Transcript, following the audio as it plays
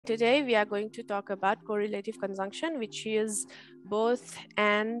Today we are going to talk about correlative conjunction, which is both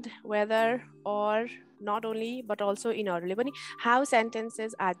and, whether, or, not only but also in orderly पनि how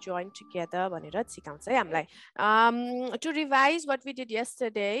sentences are joined together भनेर सिकाउँछ है हामीलाई. To revise what we did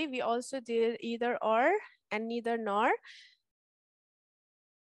yesterday, we also did either or and neither nor.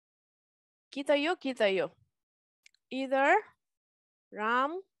 कि त यो either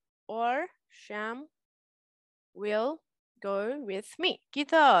Ram or Shyam will go with me. कि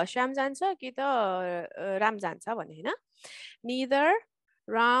त श्याम जान्छ कि त राम जान्छ भने हैन. Neither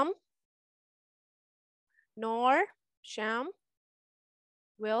Ram nor Shyam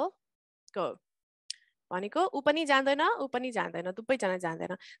will go. भनेको उ पनि जान्दैन उ पनि जान्दैन दुवैजना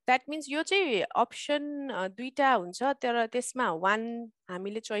जान्दैन. That means यो चाहिँ अप्सन दुईटा हुन्छ तर त्यसमा one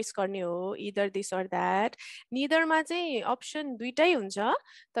हामीले चोइस गर्ने हो, either this or that. Neither मा चाहिँ अप्सन दुईटै हुन्छ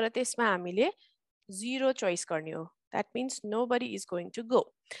तर त्यसमा हामीले zero choice गर्ने हो. That means nobody is going to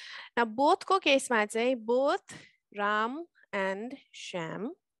go. Now both को केसमा चाहिँ both Ram and Shyam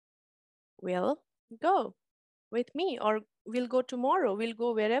will go with me or will go tomorrow, will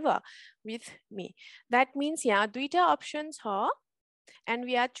go wherever with me. That means यहाँ दुईटा options छ and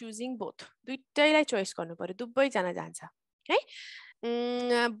we are choosing both. दुईटैलाई choice गर्नु पर्यो, दुवैजना जान्छ.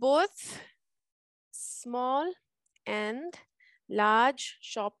 Okay? Both small and large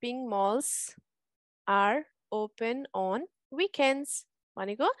shopping malls are open on weekends.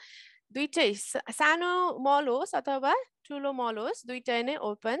 भनेको दुईटै सानो मल होस् अथवा ठुलो मल होस् दुईटै नै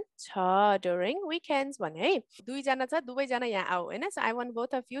ओपन छ during weekends भने है. दुईजना छ दुवैजना यहाँ आऊ हैन. So I want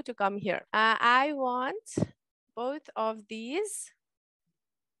both of you to come here. I want both of these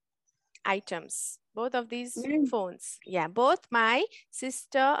items, both of these phones. Yeah, both my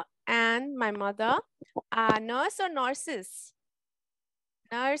sister and my mother are nurse or nurses.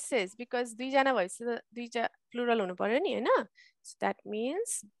 Nurses, because दुईजना भएपछि दुईटा plural हुनु पर्यो नि हैन. So that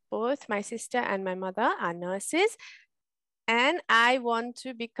means both my sister and my mother are nurses and I want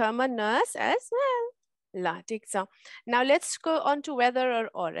to become a nurse as well. ल ठीक छ. Now let's go on to whether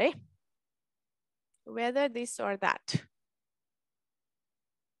or है. Whether this or that.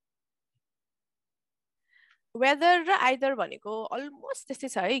 Whether र either भनेको almost त्यस्तै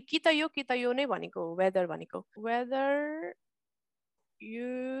छ है. कि त यो नै भनेको whether भनेको. Whether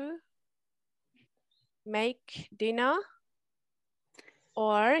you make dinner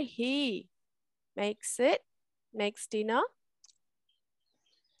or he makes dinner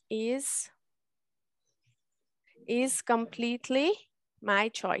is completely my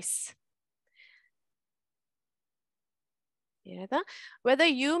choice. Yeah, whether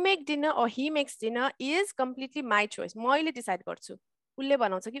you make dinner or he makes dinner is completely my choice. मैले decide गर्छु. उले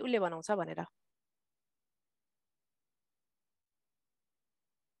बनाउँछ कि उले बनाउँछ भनेर.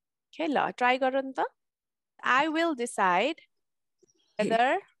 Okay, ल try गर नि त. I will decide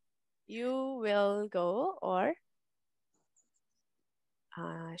whether you will go or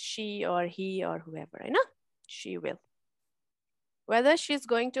she or he or whoever, right? No? She will. Whether she's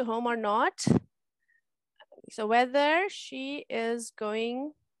going to home or not. So whether she is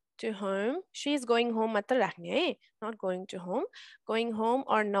going to home, she is going home मात्र राख्ने है, not going to home. Going home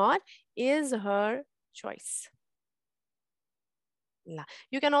or not is her choice.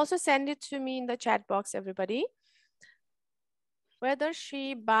 You can also send it to me in the chat box, everybody. Whether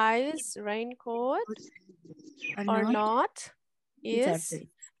she buys raincoat or not is,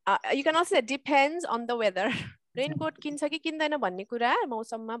 you can also say depends on the weather. Raincoat किन्छ कि किन्दैन भन्ने कुरा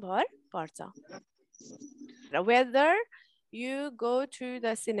मौसममा भर पर्छ. Whether you go to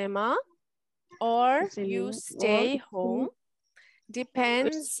the cinema or you stay home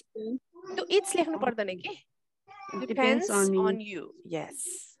depends. It's लेख्नु पर्दैन के? Depends on you.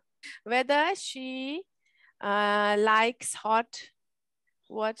 Yes. Whether she likes hot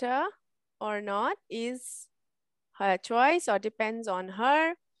water or not is her choice or depends on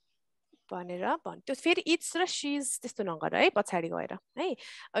her. भनेर भन्. त्यो फेरि it's र she's त्यस्तो नगर है पछाडी गएर है.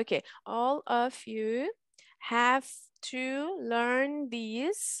 Okay, all of you have to learn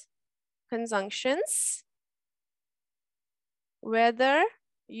these conjunctions whether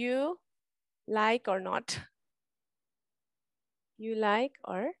you like or not. You like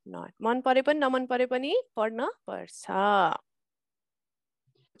or not. मन परे पनि नमन परे पनि पढ्न पर्छ.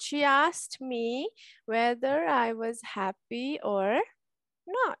 She asked me whether I was happy or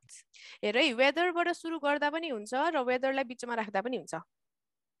not. हेर है, whether बाट सुरु गर्दा पनि हुन्छ र whether लाई बिचमा राख्दा पनि हुन्छ.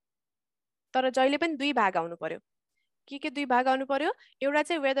 तर जहिले पनि दुई भाग आउनु पर्यो. के दुई भाग आउनु पर्यो एउटा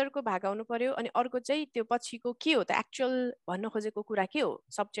चाहिँ वेदरको भाग आउनु पर्यो अनि अर्को चाहिँ त्यो पछिको के हो त एक्चुअल भन्न खोजेको कुरा के हो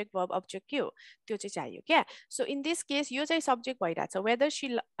सब्जेक्ट वर्ब अब्जेक्ट के हो त्यो चाहिँ चाहियो क्या सो इन दिस केस यो चाहिँ सब्जेक्ट भइरहेछ weather C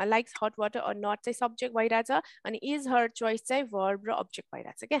likes hot water or not चाहिँ सब्जेक्ट भइरहेछ अनि इज हर चोइस चाहिँ वर्ब र अब्जेक्ट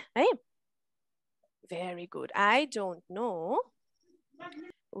भइरहेछ क्या है very good I don't know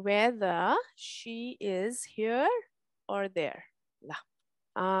whether she is here or there ल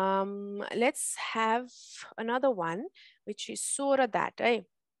let's have another one which is sort of that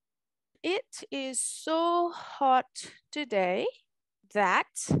it is so hot today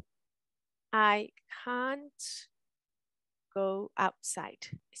that I can't go outside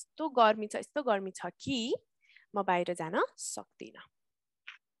यस्तो गर्मी छ कि म बाहिर जान सक्दिन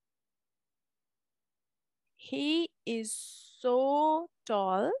he is so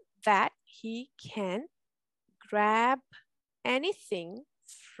tall that he can grab anything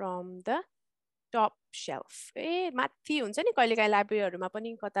from the top shelf ए माथि हुन्छ नि कहिलेकाहीँ लाइब्रेरीहरुमा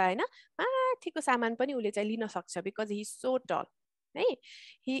पनि कता हैन माथिको सामान पनि उले चाहिँ लिन सक्छ because he is so tall है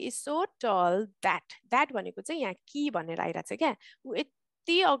he is so tall that भनेको चाहिँ यहाँ कि भनेर आइराछ क्या उ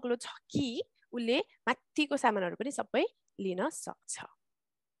यति अग्लो छ कि उले माथिको सामानहरु पनि सबै लिन सक्छ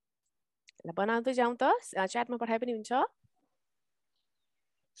ल बनाउँदै जाउँ त च्याटमा पठाए पनि हुन्छ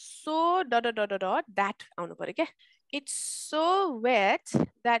so that आउनु पर्यो के it's so wet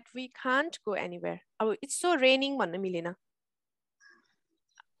that we can't go anywhere अब it's so raining भन्न मिलेन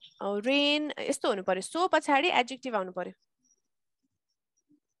rain यस्तो हुनु पर्यो so पछाडी एडजेक्टिभ आउनु पर्यो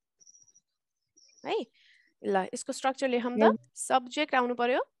है ल यसको स्ट्रक्चर लेखौँ त सब्जेक्ट आउनु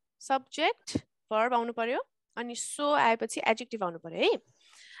पर्यो सब्जेक्ट verb आउनु पर्यो अनि so आएपछि एडजेक्टिभ आउनु पर्यो है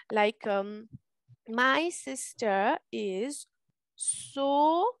like my sister is so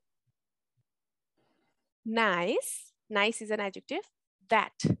nice is an adjective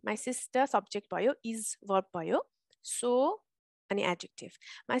that my sister subject भयो is verb भयो so अनि adjective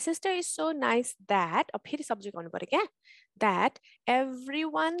my sister is so nice that अब फेरि subject आउनु पर्यो क्या that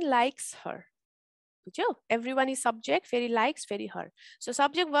everyone likes her बुझ्यौ everyone is subject फेरि likes फेरि her so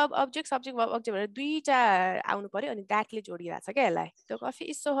subject verb object भनेर दुईटा आउनु पर्यो अनि that ले जोडिरहेछ क्या यसलाई the coffee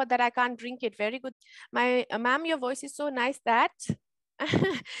is so hot that I can't drink it very good my ma'am your voice is so nice that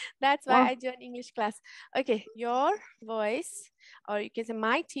that's why I joined English class okay your voice or you can say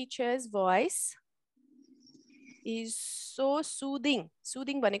my teacher's voice is so soothing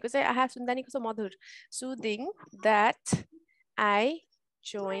भनेको चाहिँ आहा सुन्दा नि कस्तो मधुर soothing that I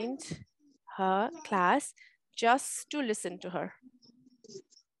joined her class just to listen to her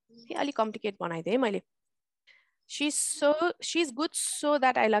हे अलि complicate बनाइदिए मैले she's good so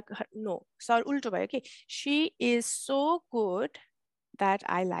that I like her no sorry उल्टो भयो के she is so good that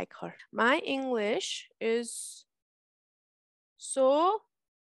I like her my English is so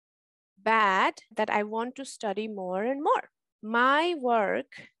bad that I want to study more and more my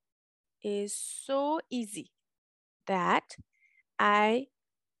work is so easy that I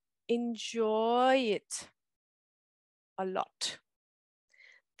enjoy it a lot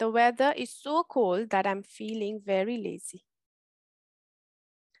the weather is so cold that I'm feeling very lazy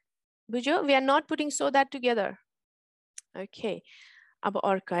बुझ्यो we are not putting so that together okay अब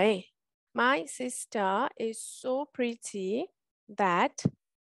अर्को है my sister is so pretty that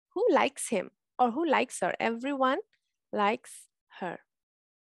who likes him or who likes her everyone likes her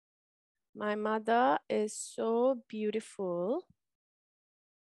my mother is so beautiful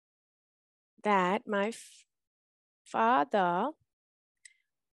that my father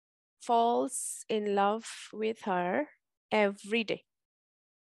falls in love with her every day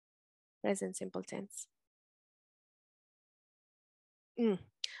present simple tense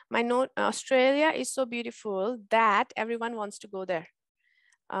my note Australia is so beautiful that everyone wants to go there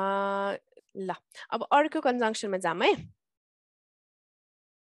ल अब अर्को कन्जङ्क्सनमा जाम है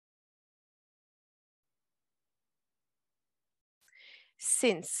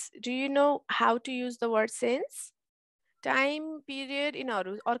since do you know how to use the word since time period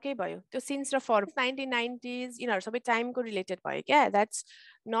यिनीहरु अर्कै भयो त्यो since र for 1990s यिनीहरु सबै time को related भयो क्या that's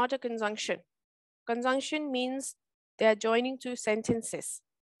not a conjunction means they are joining two sentences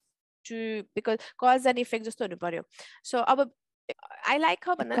to because cause and effect जस्तो हुनु पर्यो so अब I like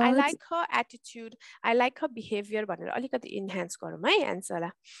her भन्दा I like her attitude I like her behavior भनेर अलिकति enhance गरौँ है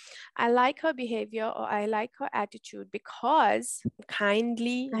आन्सरलाई I like her behavior or I like her attitude because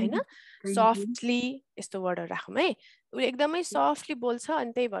kindly हैन softly यस्तो वर्डहरु राखौँ है उले एकदमै softly बोल्छ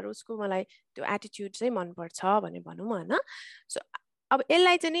अनि त्यही भएर उसको मलाई त्यो attitude चाहिँ मन पर्छ भने भनौँ हैन so अब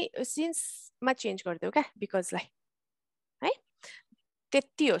यसलाई चाहिँ नि since मा चेन्ज गर्दियौ क्या because लाई है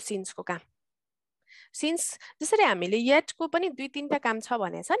त्यति हो since को काम since जसरी हामीले yet को पनि दुई तीनटा काम छ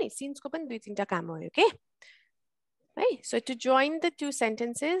भनेछ नि since को पनि दुई तीनटा काम हो यो के Right? So to join the two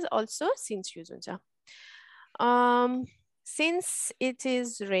sentences also since use huncha. Since it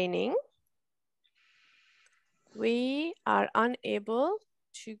is raining, we are unable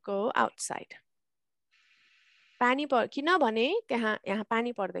to go outside. पानी किनभने त्यहाँ यहाँ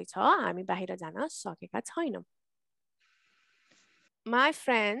पानी पर्दैछ हामी बाहिर जान सकेका छैनौं. My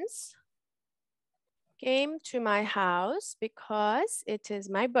friends came to my house because it is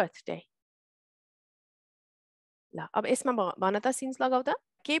my birthday. ल अब यसमा भन त सिन्स लगाउ त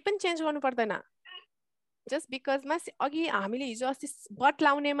केही पनि चेन्ज गर्नु पर्दैन. जस्ट बिकजमा अघि हामीले हिजो अस्ति बट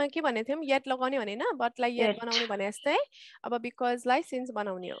लाउनेमा के भनेको थियौं येट लगाउने भने हैन बटलाई येट बनाउने भने जस्तै अब बिकजलाई सिन्स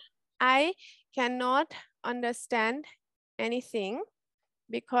बनाउने हो. I cannot understand anything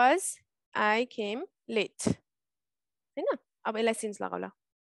because I came late. हैन अब यसलाई सिन्स लगाउ ल.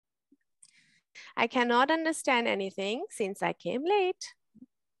 I cannot understand anything since I came late.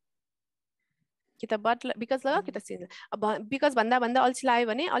 कि त बट बिकज लगाऊ कि त सिन्स. अब बिकज भन्दा भन्दा अल्छी लाग्यो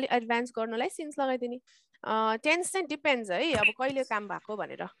भने अलि एडभान्स गर्नलाई सिन्स लगाइदिने. टेन्स चाहिँ डिपेन्ड्स है अब कहिले काम भएको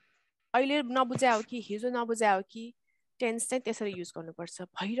भनेर. अहिले नबुझ्या हो कि हिजो नबुझ्या हो कि टेन्स चाहिँ त्यसरी युज गर्नुपर्छ.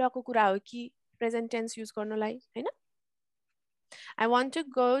 भइरहेको कुरा हो कि प्रेजेन्ट टेन्स युज गर्नलाई हैन. I want to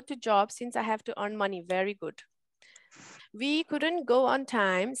go to job since I have to earn money. Very good. We couldn't go on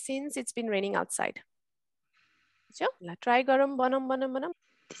time since it's been raining outside. So, try garam banam.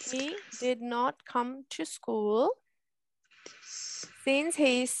 He did not come to school since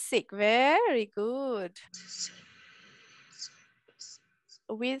he is sick. Very good.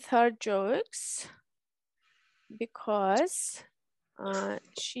 With her jokes because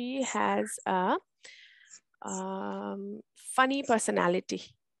she has a funny personality.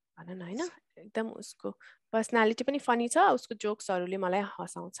 हैन एकदम उसको personality पनि funny छ उसको जोक्सहरुले मलाई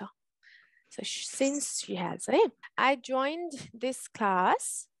हसाउँछ. So since she has, I joined this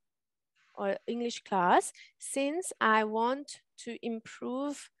class or English class since I want to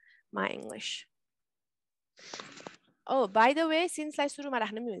improve my English. Oh, by the way, since लाई सुरुमा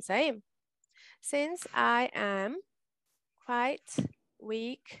राख्न पनि हुन्छ है. Since I am quite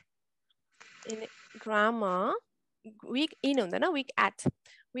weak in grammar, weak in हुँदैन,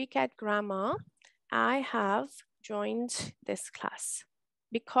 weak at grammar, I have joined this class.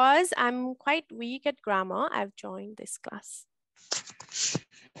 Because I'm quite weak at grammar, I've joined this class.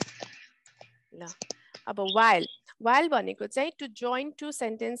 ल अब while भनेको चाहिँ to join two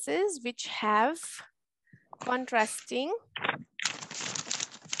sentences which have contrasting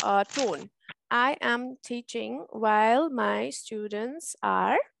tone. I am teaching while my students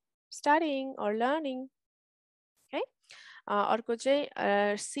are studying or learning. Okay. अर्को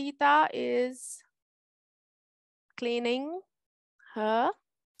चाहिँ Sita is cleaning her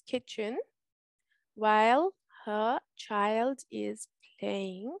kitchen while her child is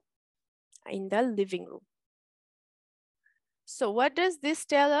playing in the living room. So what does this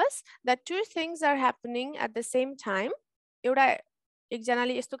tell us? That two things are happening at the same time. एउटा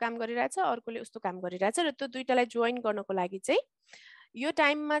एकजनाले यस्तो काम गरिरहेछ अर्कोले उस्तो काम गरिरहेछ र त्यो दुईटालाई जोइन गर्नको लागि चाहिँ यो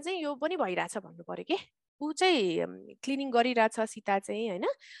टाइममा चाहिँ यो पनि भइराछ भन्नु पर्यो के. उ चाहिँ क्लिनिङ गरिरहेछ सीता चाहिँ हैन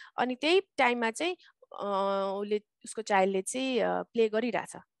अनि त्यही टाइममा चाहिँ उले उसको चाइल्डले चाहिँ प्ले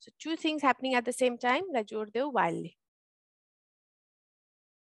गरिरहेछ. So two things happening at the same time लाई जोड देऊ while ले.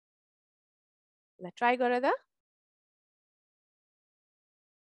 ल ट्राई गर त.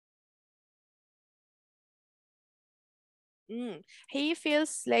 He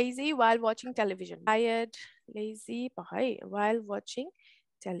feels lazy while watching television. Tired, lazy, while watching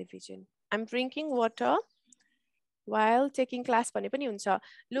television. I'm drinking water while taking class भने पनि हुन्छ.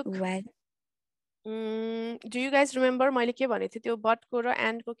 Look, do you guys remember मैले के भनेको थिएँ त्यो but को र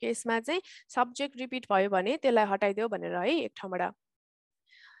and को केसमा चाहिँ सब्जेक्ट रिपिट भयो भने त्यसलाई हटाइदेऊ भनेर है एक ठाउँबाट.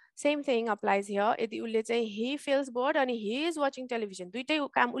 Same thing applies here. यदि उले चाहिँ he feels bored अनि he is watching television दुईटै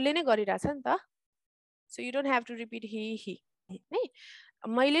काम उले नै गरिरहेछ नि त. So you don't have to repeat he. है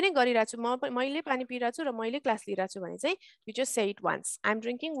मैले नै गरिरहेछु मैले पानी पिइरहेछु र मैले क्लास लिइरहेछु भने चाहिँ you just say it once. I'm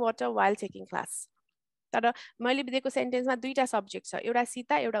drinking water while taking class. तर मैले दिएको सेन्टेन्समा दुईटा सब्जेक्ट छ एउटा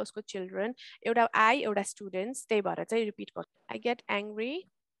सीता एउटा उसको चिल्ड्रन एउटा आई एउटा स्टुडेन्ट्स त्यही भएर चाहिँ रिपिट गर्छु. I get angry.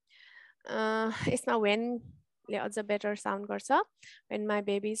 यसमा when ले अझ बेटर साउन्ड गर्छ. When my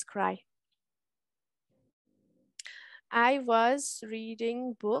babies cry. I was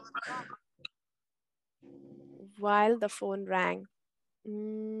reading book while the phone rang.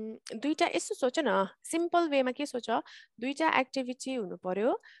 दुईटा यसो सोच न सिम्पल वेमा के सोच दुईटा एक्टिभिटी हुनु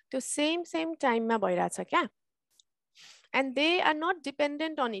पर्यो त्यो सेम टाइममा भइराछ क्या. And they are not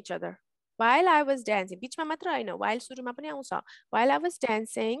dependent on each other. While I was dancing, बिचमा मात्र हैन while सुरुमा पनि आउँछ. While I was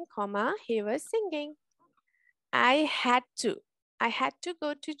dancing, he was singing. I had to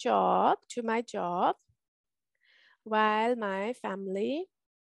go to my job while my family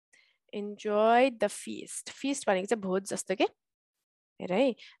enjoyed the feast. Feast भनेको चाहिँ भोज जस्तो के हेर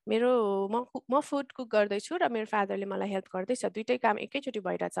है मेरो म फुड कुक गर्दैछु र मेरो फादरले मलाई हेल्प गर्दैछ दुईटै काम एकैचोटि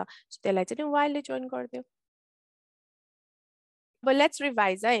भइरहेछ सो त्यसलाई चाहिँ नि while ले जोइन गरिदियो But let's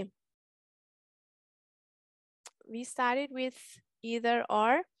revise है we started with either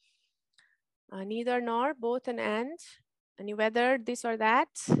or neither nor both and whether this or that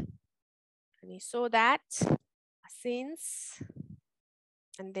so that since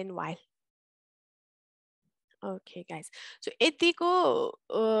and then while okay guys so यतिको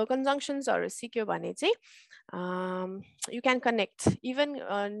conjunctions हरु सिक्यो भने चाहिँ you can connect even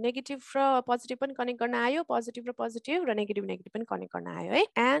negative र positive पनि connect गर्न आयो positive र positive र negative पनि connect गर्न आयो है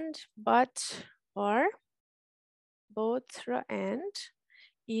and but or both र and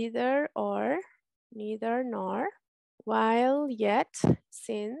either or neither nor while yet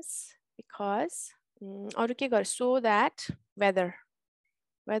since because अरु के गर so that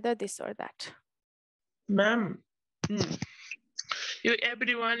whether this or that Ma'am, यो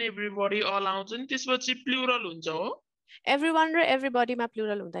everyone, everybody, all आउँछ नि त्यसपछि plural हुन्छ हो everyone र everybody मा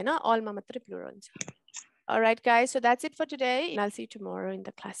plural हुँदैन all मा मात्रै plural हुन्छ all right guys so that's it for today and I'll see you tomorrow in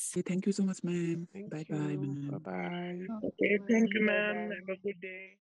the class Okay, thank you so much ma'am bye bye ma'am bye bye okay thank you ma'am have a good day